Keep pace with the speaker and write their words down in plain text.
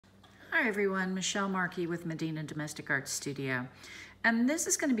Hi everyone, Michelle Markey with Medina Domestic Art Studio. And this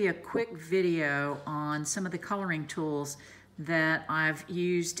is going to be a quick video on some of the coloring tools that I've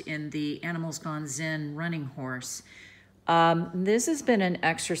used in the Animals Gone Zen running horse. This has been an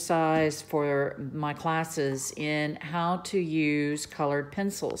exercise for my classes in how to use colored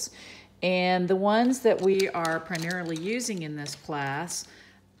pencils. And the ones that we are primarily using in this class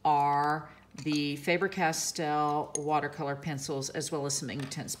are the Faber-Castell watercolor pencils as well as some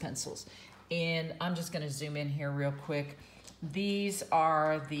Inktense pencils. And I'm just going to zoom in here real quick. These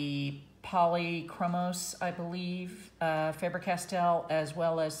are the Polychromos, I believe, Faber-Castell, as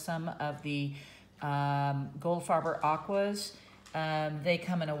well as some of the Goldfarber Aquas. They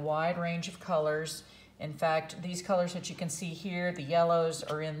come in a wide range of colors. In fact, these colors that you can see here, the yellows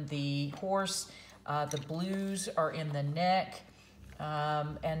are in the horse, the blues are in the neck,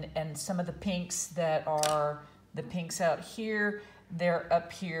 and some of the pinks that are the pinks out here, they're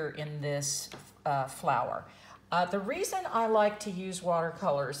up here in this flower. The reason I like to use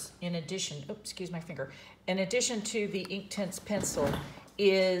watercolors in addition, excuse my finger, in addition to the Inktense pencil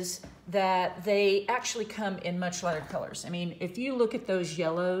is that they actually come in much lighter colors. I mean, if you look at those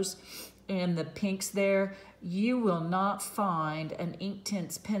yellows and the pinks there, you will not find an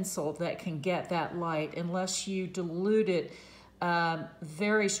Inktense pencil that can get that light unless you dilute it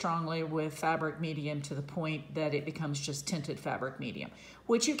very strongly with fabric medium to the point that it becomes just tinted fabric medium,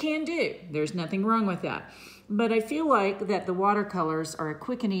 which you can do. There's nothing wrong with that. But I feel like that the watercolors are a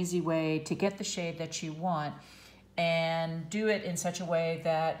quick and easy way to get the shade that you want and do it in such a way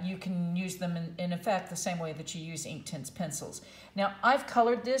that you can use them in effect the same way that you use Inktense pencils. Now, I've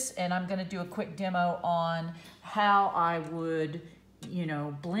colored this and I'm gonna do a quick demo on how I would,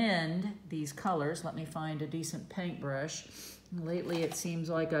 blend these colors. Let me find a decent paintbrush. Lately, it seems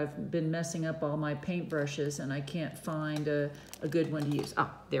like I've been messing up all my paintbrushes and I can't find a good one to use.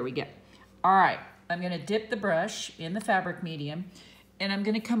 Ah, there we go. All right, I'm gonna dip the brush in the fabric medium and I'm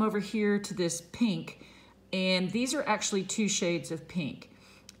gonna come over here to this pink, and these are actually two shades of pink.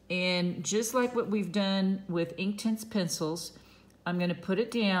 And just like what we've done with Inktense pencils, I'm gonna put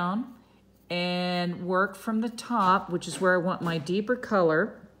it down and work from the top, which is where I want my deeper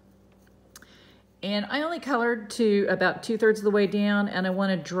color. And I only colored to about 2/3 of the way down, and I want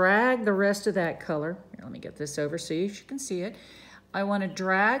to drag the rest of that color. Here, let me get this over so you can see it. I want to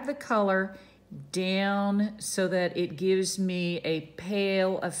drag the color down so that it gives me a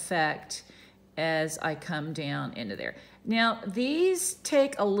pale effect as I come down into there. Now, these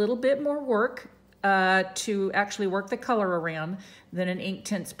take a little bit more work to actually work the color around than an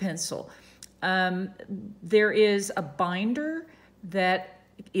Inktense pencil. There is a binder that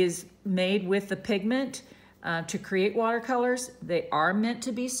is made with the pigment to create watercolors. They are meant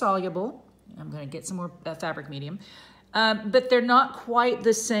to be soluble. I'm going to get some more fabric medium, but they're not quite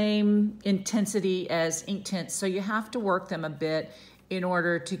the same intensity as Inktense, so you have to work them a bit in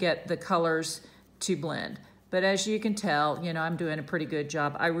order to get the colors to blend. But as you can tell, I'm doing a pretty good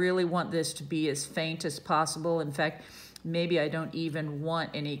job. I really want this to be as faint as possible. In fact, maybe I don't even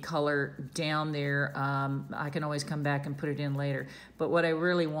want any color down there. I can always come back and put it in later. But what I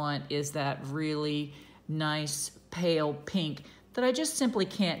really want is that really nice pale pink that I just simply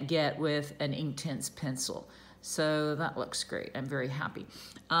can't get with an Inktense pencil. So that looks great. I'm very happy.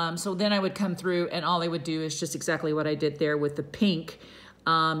 So then I would come through and all I would do is just exactly what I did there with the pink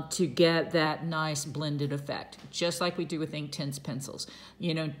to get that nice blended effect, just like we do with Inktense pencils.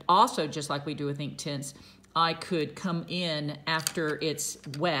 Also just like we do with Inktense, I could come in after it's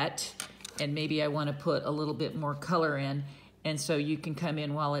wet and maybe I want to put a little bit more color in, and so you can come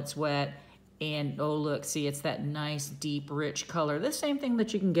in while it's wet and oh look, see, it's that nice deep rich color, the same thing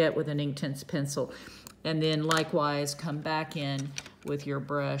that you can get with an Inktense pencil. And then likewise come back in with your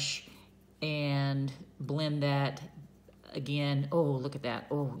brush and blend that again. Oh, look at that.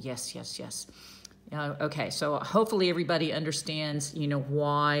 Oh, yes, yes, yes. Okay, so hopefully everybody understands,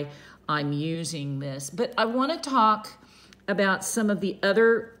 why I'm using this. But I want to talk about some of the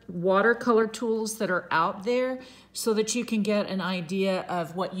other watercolor tools that are out there so that you can get an idea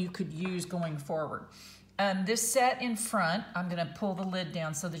of what you could use going forward. This set in front, I'm going to pull the lid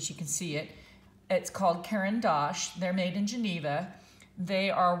down so that you can see it. It's called Caran d'Ache. They're made in Geneva. They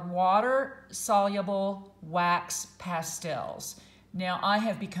are water-soluble wax pastels. Now, I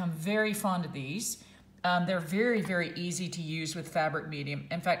have become very fond of these. They're very, very easy to use with fabric medium.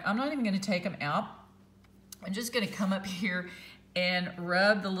 In fact, I'm not even going to take them out. I'm just going to come up here and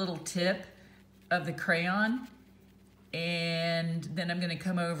rub the little tip of the crayon. And then I'm going to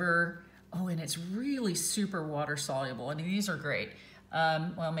come over. Oh, and it's really super water soluble. I mean, these are great.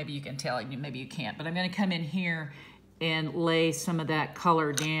 Well, maybe you can tell, maybe you can't, but I'm going to come in here and lay some of that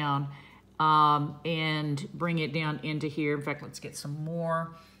color down and bring it down into here. In fact, let's get some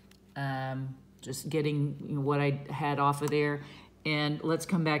more. Just getting what I had off of there. And let's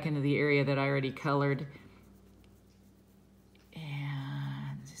come back into the area that I already colored.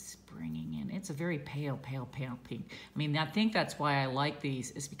 And just bringing in, it's a very pale, pale, pale pink. I mean, I think that's why I like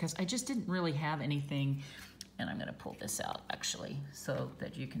these, is because I just didn't really have anything. And I'm gonna pull this out actually so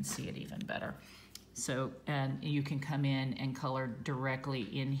that you can see it even better. So, and you can come in and color directly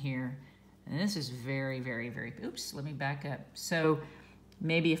in here. And this is very, very, very, oops, let me back up. So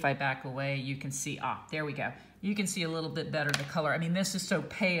maybe if I back away, you can see, there we go. You can see a little bit better the color. I mean, this is so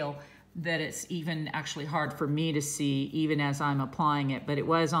pale that it's even actually hard for me to see even as I'm applying it, but it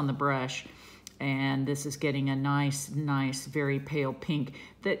was on the brush. And this is getting a nice, nice, very pale pink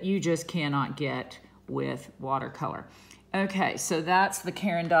that you just cannot get with watercolor. Okay, so that's the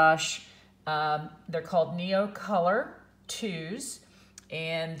Caran d'Ache. They're called Neo Color 2s.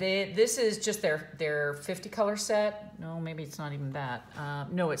 And this is just their 50 color set. No, maybe it's not even that.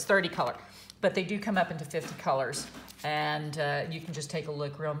 No, it's 30 color. But they do come up into 50 colors. And you can just take a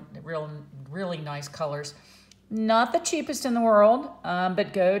look, really nice colors. Not the cheapest in the world,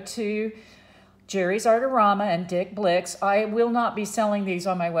 but go to Jerry's Artorama and Dick Blick's. I will not be selling these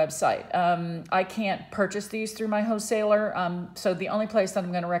on my website. I can't purchase these through my wholesaler. So the only place that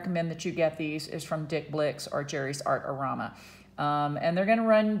I'm gonna recommend that you get these is from Dick Blick's or Jerry's Artorama. And they're gonna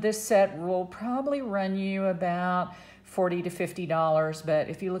run, this set will probably run you about $40 to $50, but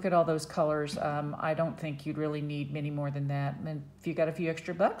if you look at all those colors, I don't think you'd really need many more than that. And if you got a few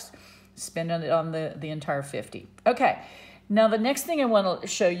extra bucks, spend it on the entire 50. Okay, now the next thing I want to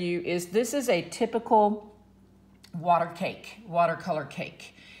show you is this is a typical watercolor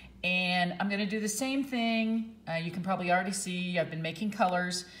cake. And I'm gonna do the same thing. You can probably already see I've been making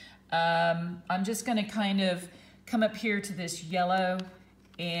colors. I'm just gonna kind of come up here to this yellow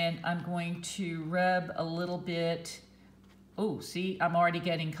and I'm going to rub a little bit. Oh, see, I'm already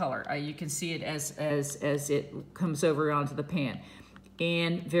getting color. You can see it as it comes over onto the pan.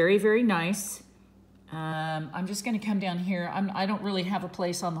 And very, very nice. I'm just gonna come down here. I don't really have a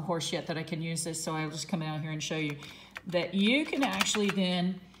place on the horse yet that I can use this, so I'll just come out here and show you that you can actually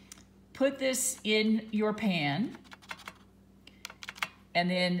then put this in your pan and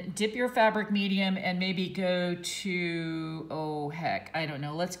then dip your fabric medium and maybe go to, oh heck, I don't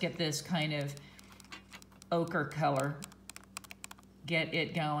know. Let's get this kind of ochre color. Get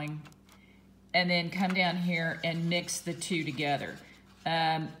it going. And then come down here and mix the two together.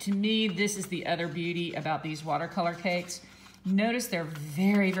 To me, this is the other beauty about these watercolor cakes. Notice they're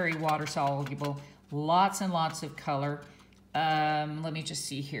very, very water soluble. Lots and lots of color. Let me just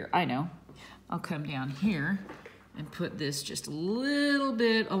see here. I know. I'll come down here and put this just a little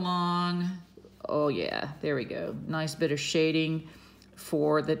bit along. Oh yeah, there we go. Nice bit of shading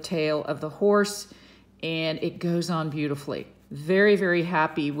for the tail of the horse, and it goes on beautifully. Very, very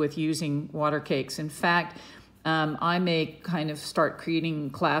happy with using water cakes. In fact, I may kind of start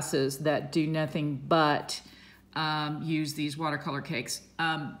creating classes that do nothing but use these watercolor cakes.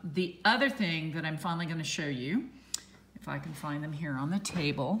 The other thing that I'm finally going to show you, if I can find them here on the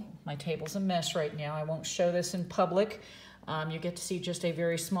table. My table's a mess right now. I won't show this in public. You get to see just a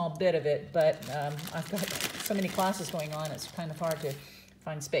very small bit of it, but I've got so many classes going on, it's kind of hard to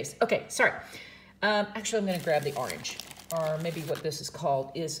find space. Okay, sorry. Actually, I'm going to grab the orange, or maybe what this is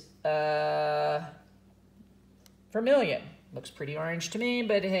called is vermilion. Looks pretty orange to me,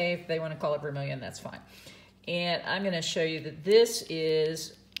 but hey, if they want to call it vermilion, that's fine. And I'm going to show you that this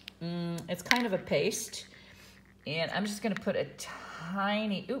is, it's kind of a paste. And I'm just going to put a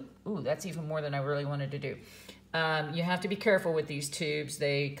tiny, ooh, that's even more than I really wanted to do. You have to be careful with these tubes.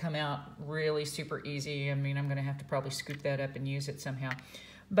 They come out really super easy. I mean, I'm going to have to probably scoop that up and use it somehow.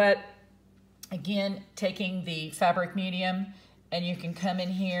 But again, taking the fabric medium, and you can come in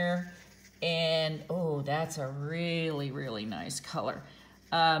here and, oh, that's a really, really nice color.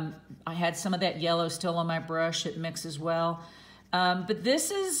 I had some of that yellow still on my brush. It mixes well. But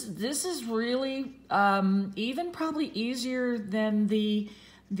this is really even probably easier than the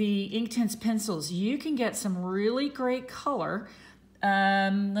Inktense pencils. You can get some really great color.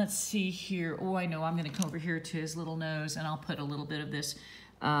 Let's see here. Oh, I know. I'm going to come over here to his little nose, and I'll put a little bit of this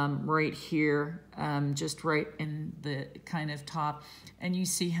right here, just right in the kind of top. And you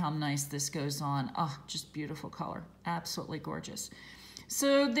see how nice this goes on. Oh, just beautiful color. Absolutely gorgeous.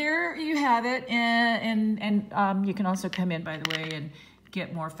 So there you have it, and you can also come in, by the way, and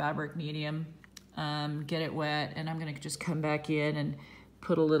get more fabric medium, get it wet, and I'm gonna just come back in and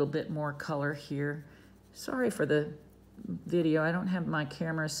put a little bit more color here. Sorry for the video, I don't have my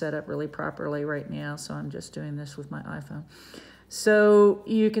camera set up really properly right now, so I'm just doing this with my iPhone. So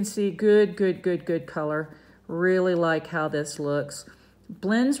you can see good color. Really like how this looks.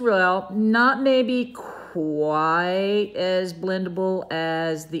 Blends well, not maybe quite as blendable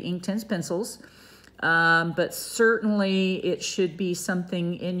as the Inktense pencils, but certainly it should be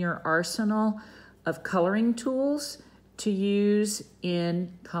something in your arsenal of coloring tools to use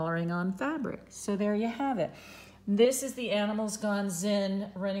in coloring on fabric. So there you have it. This is the Animals Gone Zen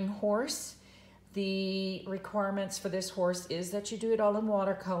running horse. The requirements for this horse is that you do it all in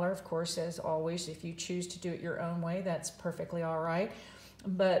watercolor. Of course, as always, if you choose to do it your own way, that's perfectly all right.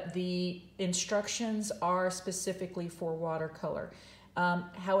 But the instructions are specifically for watercolor.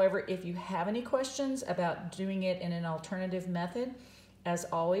 However, if you have any questions about doing it in an alternative method, as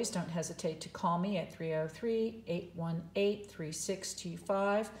always, don't hesitate to call me at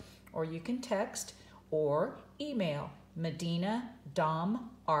 303-818-3625, or you can text or email medinadomarts,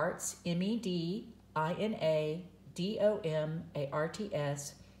 medinadomarts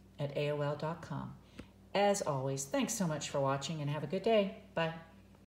 @AOL.com. As always, thanks so much for watching and have a good day. Bye.